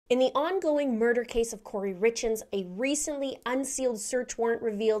In the ongoing murder case of Kouri Richins, a recently unsealed search warrant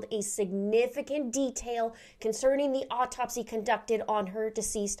revealed a significant detail concerning the autopsy conducted on her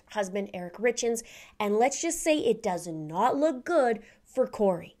deceased husband, Eric Richins, and let's just say it does not look good for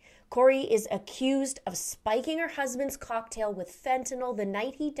Kouri. Kouri is accused of spiking her husband's cocktail with fentanyl the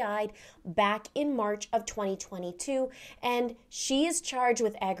night he died back in March of 2022, and she is charged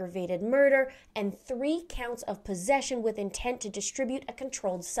with aggravated murder and 3 counts of possession with intent to distribute a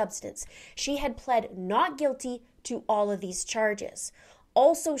controlled substance. She had pled not guilty to all of these charges.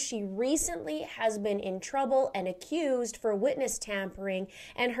 Also, she recently has been in trouble and accused for witness tampering,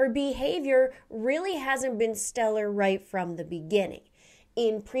 and her behavior really hasn't been stellar right from the beginning.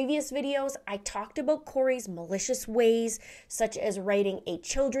 In previous videos, I talked about Kouri's malicious ways, such as writing a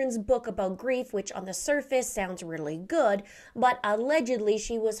children's book about grief, which on the surface sounds really good, but allegedly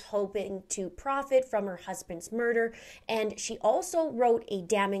she was hoping to profit from her husband's murder, and she also wrote a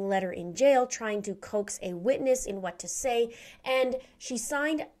damning letter in jail trying to coax a witness in what to say, and she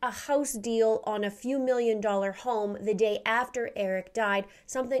signed a house deal on a few $1 million home the day after Eric died,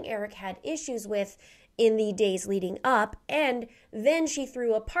 something Eric had issues with in the days leading up, and then she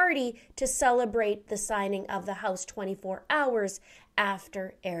threw a party to celebrate the signing of the house 24 hours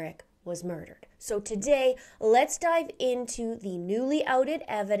after Eric was murdered. So today, let's dive into the newly outed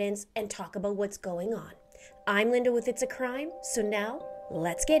evidence and talk about what's going on. I'm Linda with It's a Crime, so now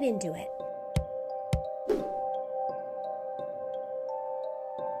let's get into it.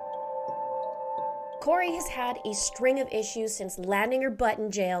 Kouri has had a string of issues since landing her butt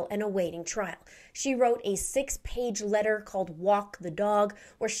in jail and awaiting trial. She wrote a 6-page letter called Walk the Dog,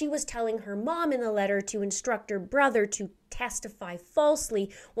 where she was telling her mom in the letter to instruct her brother to testify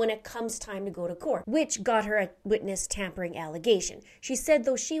falsely when it comes time to go to court, which got her a witness tampering allegation. She said,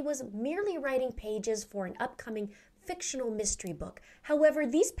 though, she was merely writing pages for an upcoming fictional mystery book. However,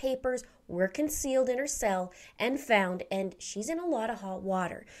 these papers were concealed in her cell and found, and she's in a lot of hot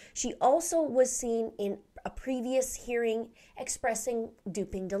water. She also was seen in a previous hearing expressing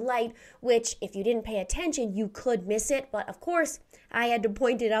duping delight, which if you didn't pay attention, you could miss it. But of course, I had to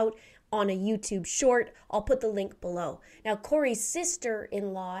point it out on a YouTube short. I'll put the link below. Now, Kouri's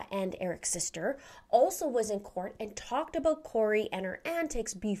sister-in-law and Eric's sister also was in court and talked about Kouri and her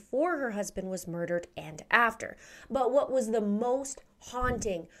antics before her husband was murdered and after. But what was the most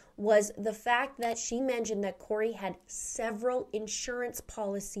haunting was the fact that she mentioned that Kouri had several insurance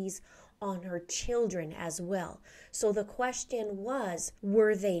policies on her children as well. So the question was,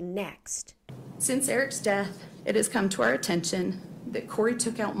 were they next? Since Eric's death, it has come to our attention that Kouri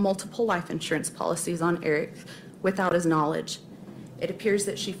took out multiple life insurance policies on Eric without his knowledge. It appears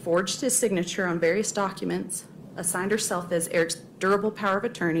that she forged his signature on various documents, assigned herself as Eric's durable power of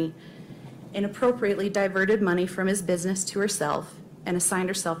attorney, inappropriately diverted money from his business to herself, and assigned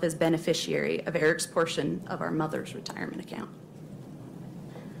herself as beneficiary of Eric's portion of our mother's retirement account.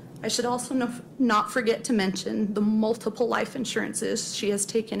 I should also not forget to mention the multiple life insurances she has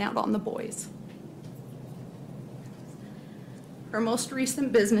taken out on the boys. Her most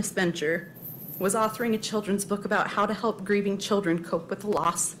recent business venture was authoring a children's book about how to help grieving children cope with the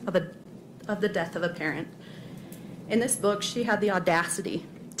loss of the death of a parent. In this book, she had the audacity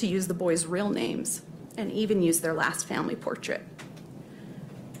to use the boys' real names and even use their last family portrait.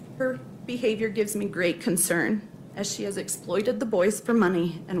 Her behavior gives me great concern, as she has exploited the boys for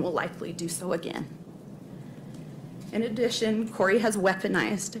money and will likely do so again. In addition, Kouri has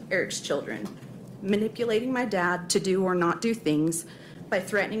weaponized Eric's children, manipulating my dad to do or not do things by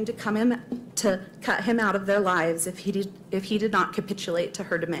threatening to cut him out of their lives if he did not capitulate to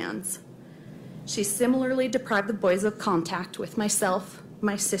her demands. She similarly deprived the boys of contact with myself,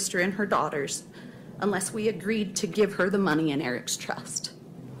 my sister, and her daughters, unless we agreed to give her the money in Eric's trust.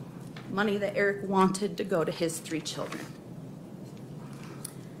 Money that Eric wanted to go to his 3 children.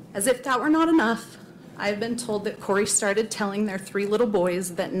 As if that were not enough, I have been told that Kouri started telling their 3 little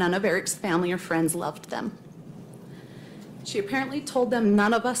boys that none of Eric's family or friends loved them. She apparently told them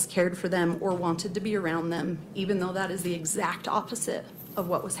none of us cared for them or wanted to be around them, even though that is the exact opposite of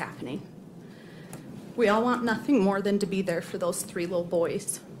what was happening. We all want nothing more than to be there for those 3 little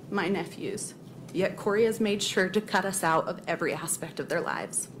boys, my nephews, yet Kouri has made sure to cut us out of every aspect of their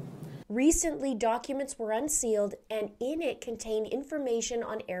lives. Recently, documents were unsealed, and in it contained information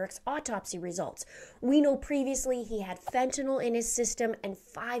on Eric's autopsy results. We know previously he had fentanyl in his system and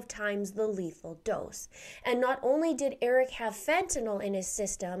 5 times the lethal dose. And not only did Eric have fentanyl in his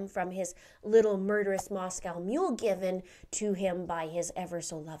system from his little murderous Moscow mule given to him by his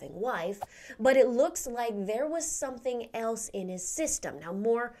ever-so-loving wife, but it looks like there was something else in his system. Now,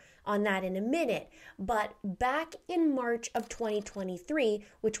 more on that in a minute. But back in March of 2023,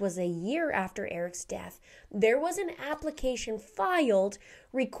 which was a year after Eric's death, there was an application filed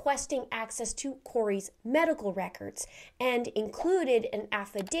requesting access to Kouri's medical records and included an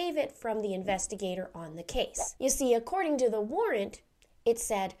affidavit from the investigator on the case. You see, according to the warrant, it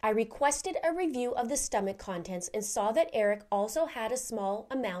said, I requested a review of the stomach contents and saw that Eric also had a small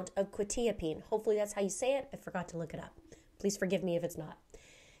amount of quetiapine. Hopefully that's how you say it. I forgot to look it up. Please forgive me if it's not.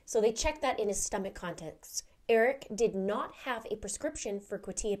 So they checked that in his stomach contents. Eric did not have a prescription for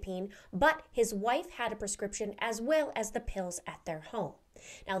quetiapine, but his wife had a prescription as well as the pills at their home.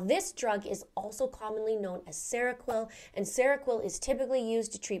 Now, this drug is also commonly known as Seroquel, and Seroquel is typically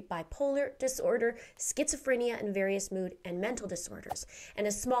used to treat bipolar disorder, schizophrenia, and various mood and mental disorders. And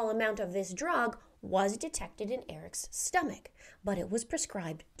a small amount of this drug was detected in Eric's stomach, but it was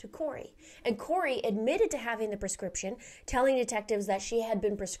prescribed to Kouri. And Kouri admitted to having the prescription, telling detectives that she had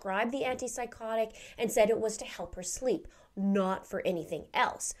been prescribed the antipsychotic and said it was to help her sleep, not for anything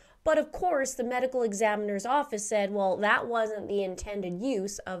else. But of course, the medical examiner's office said, well, that wasn't the intended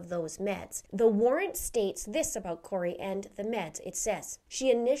use of those meds. The warrant states this about Kouri and the meds. It says,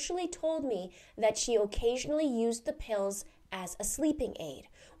 she initially told me that she occasionally used the pills as a sleeping aid.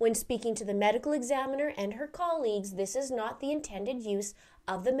 When speaking to the medical examiner and her colleagues, this is not the intended use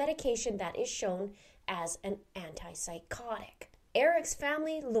of the medication that is shown as an antipsychotic. Eric's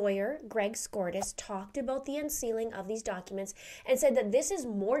family lawyer, Greg Scortis, talked about the unsealing of these documents and said that this is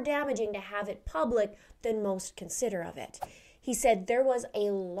more damaging to have it public than most consider of it. He said there was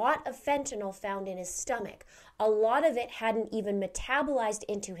a lot of fentanyl found in his stomach. A lot of it hadn't even metabolized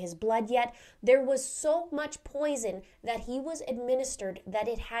into his blood yet. There was so much poison that he was administered that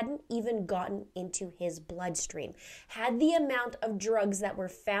it hadn't even gotten into his bloodstream. Had the amount of drugs that were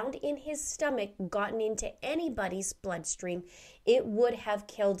found in his stomach gotten into anybody's bloodstream, it would have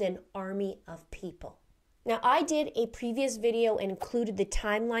killed an army of people. Now, I did a previous video and included the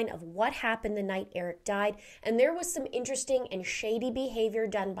timeline of what happened the night Eric died, and there was some interesting and shady behavior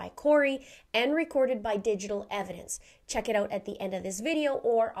done by Kouri and recorded by digital evidence. Check it out at the end of this video,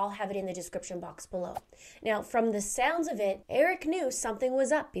 or I'll have it in the description box below. Now, from the sounds of it, Eric knew something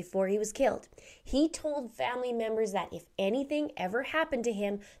was up before he was killed. He told family members that if anything ever happened to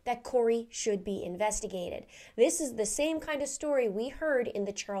him, that Kouri should be investigated. This is the same kind of story we heard in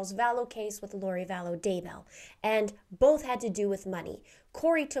the Charles Vallow case with Lori Vallow Daybell, and both had to do with money.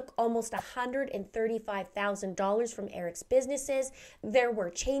 Kouri took almost $135,000 from Eric's businesses. There were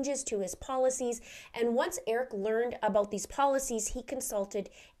changes to his policies, and once Eric learned about these policies, he consulted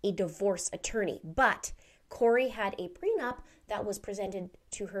a divorce attorney. But Kouri had a prenup that was presented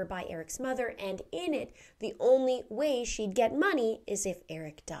to her by Eric's mother, and in it, the only way she'd get money is if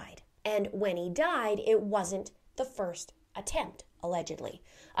Eric died. And when he died, it wasn't the first attempt, allegedly.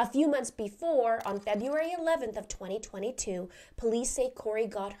 A few months before, on February 11th of 2022, police say Kouri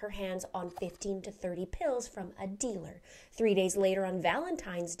got her hands on 15 to 30 pills from a dealer. 3 days later, on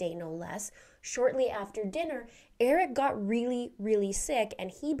Valentine's Day no less, shortly after dinner, Eric got really, really sick, and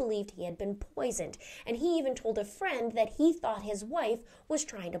he believed he had been poisoned. And he even told a friend that he thought his wife was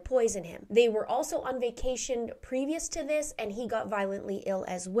trying to poison him. They were also on vacation previous to this, and he got violently ill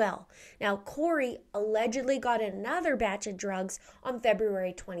as well. Now, Kouri allegedly got another batch of drugs on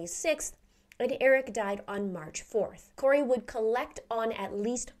February 26th, and Eric died on March 4th. Kouri would collect on at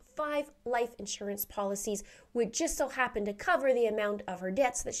least 5 life insurance policies, which just so happened to cover the amount of her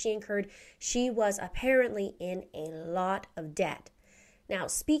debts that she incurred. She was apparently in a lot of debt. Now,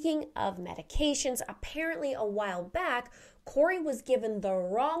 speaking of medications, apparently a while back, Kouri was given the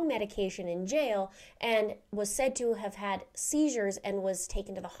wrong medication in jail and was said to have had seizures and was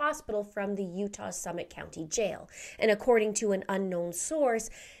taken to the hospital from the Utah Summit County Jail. And according to an unknown source,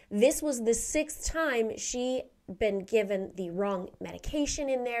 this was the 6th time she been given the wrong medication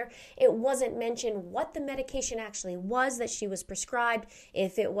in there. It wasn't mentioned what the medication actually was that she was prescribed,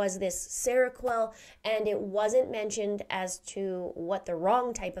 if it was this Seroquel, and it wasn't mentioned as to what the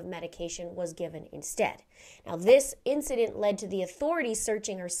wrong type of medication was given instead. Now, this incident led to the authorities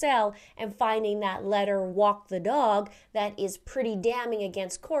searching her cell and finding that letter, Walk the Dog, that is pretty damning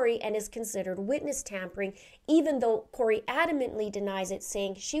against Kouri and is considered witness tampering, even though Kouri adamantly denies it,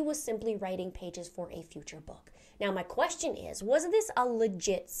 saying she was simply writing pages for a future book. Now, my question is, was this a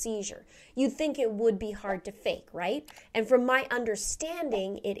legit seizure? You'd think it would be hard to fake, right? And from my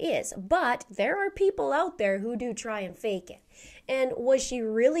understanding, it is. But there are people out there who do try and fake it. And was she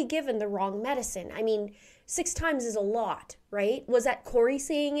really given the wrong medicine? I mean, 6 times is a lot, right? Was that Kouri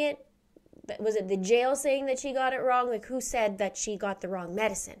saying it? was it the jail saying that she got it wrong? Like, who said that she got the wrong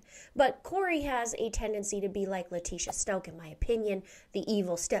medicine? But Kouri has a tendency to be like Letitia Stout, in my opinion, the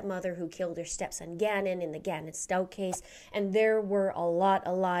evil stepmother who killed her stepson Gannon in the Gannon-Stout case. And there were a lot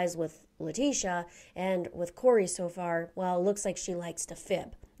of lies with Letitia, and with Kouri so far, well, it looks like she likes to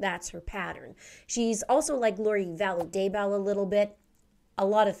fib. That's her pattern. She's also like Lori Vallow Daybell a little bit. A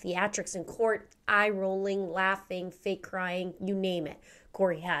lot of theatrics in court, eye rolling, laughing, fake crying, you name it.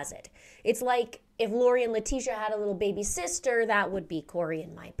 Kouri has it. It's like if Lori and Letitia had a little baby sister, that would be Kouri,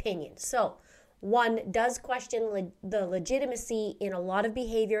 in my opinion. So one does question the legitimacy in a lot of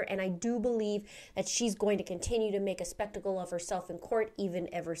behavior, and I do believe that she's going to continue to make a spectacle of herself in court, even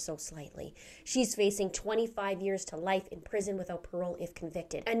ever so slightly. She's facing 25 years to life in prison without parole if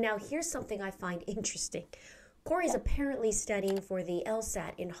convicted. And now here's something I find interesting. Kouri's apparently studying for the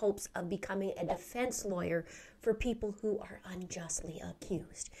LSAT in hopes of becoming a defense lawyer for people who are unjustly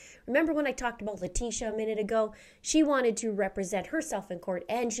accused. Remember when I talked about Letitia a minute ago? She wanted to represent herself in court,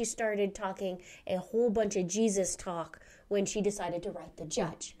 and she started talking a whole bunch of Jesus talk when she decided to write the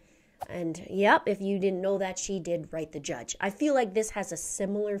judge. And yep, if you didn't know that, she did write the judge. I feel like this has a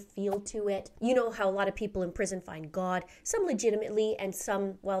similar feel to it. You know how a lot of people in prison find God, some legitimately and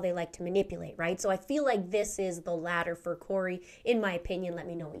some, well, they like to manipulate, right? So I feel like this is the latter for Kouri, in my opinion. Let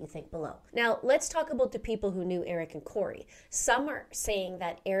me know what you think below. Now, let's talk about the people who knew Eric and Kouri. Some are saying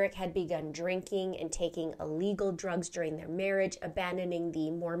that Eric had begun drinking and taking illegal drugs during their marriage, abandoning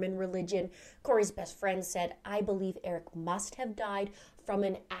the Mormon religion. Kouri's best friend said, I believe Eric must have died from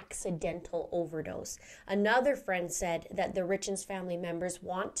an accidental overdose. Another friend said that the Richins family members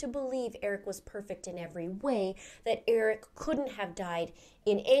want to believe Eric was perfect in every way, that Eric couldn't have died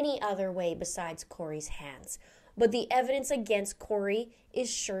in any other way besides Kouri's hands. But the evidence against Kouri is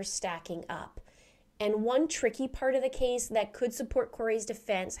sure stacking up. And one tricky part of the case that could support Kouri's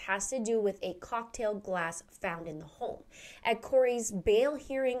defense has to do with a cocktail glass found in the home. At Kouri's bail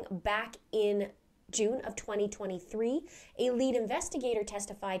hearing back in June of 2023, a lead investigator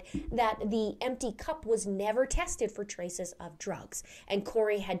testified that the empty cup was never tested for traces of drugs. And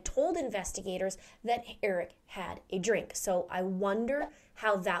Kouri had told investigators that Eric had a drink. So I wonder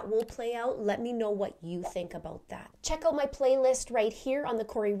how that will play out. Let me know what you think about that. Check out my playlist right here on the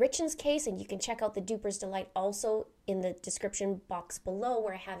Kouri Richins case, and you can check out the Duper's Delight also in the description box below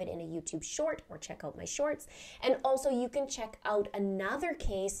where I have it in a YouTube short, or check out my shorts. And also you can check out another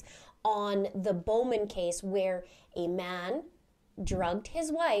case on the Bowman case where a man drugged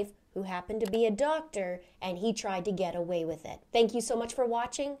his wife who happened to be a doctor, and he tried to get away with it. Thank you so much for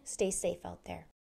watching. Stay safe out there.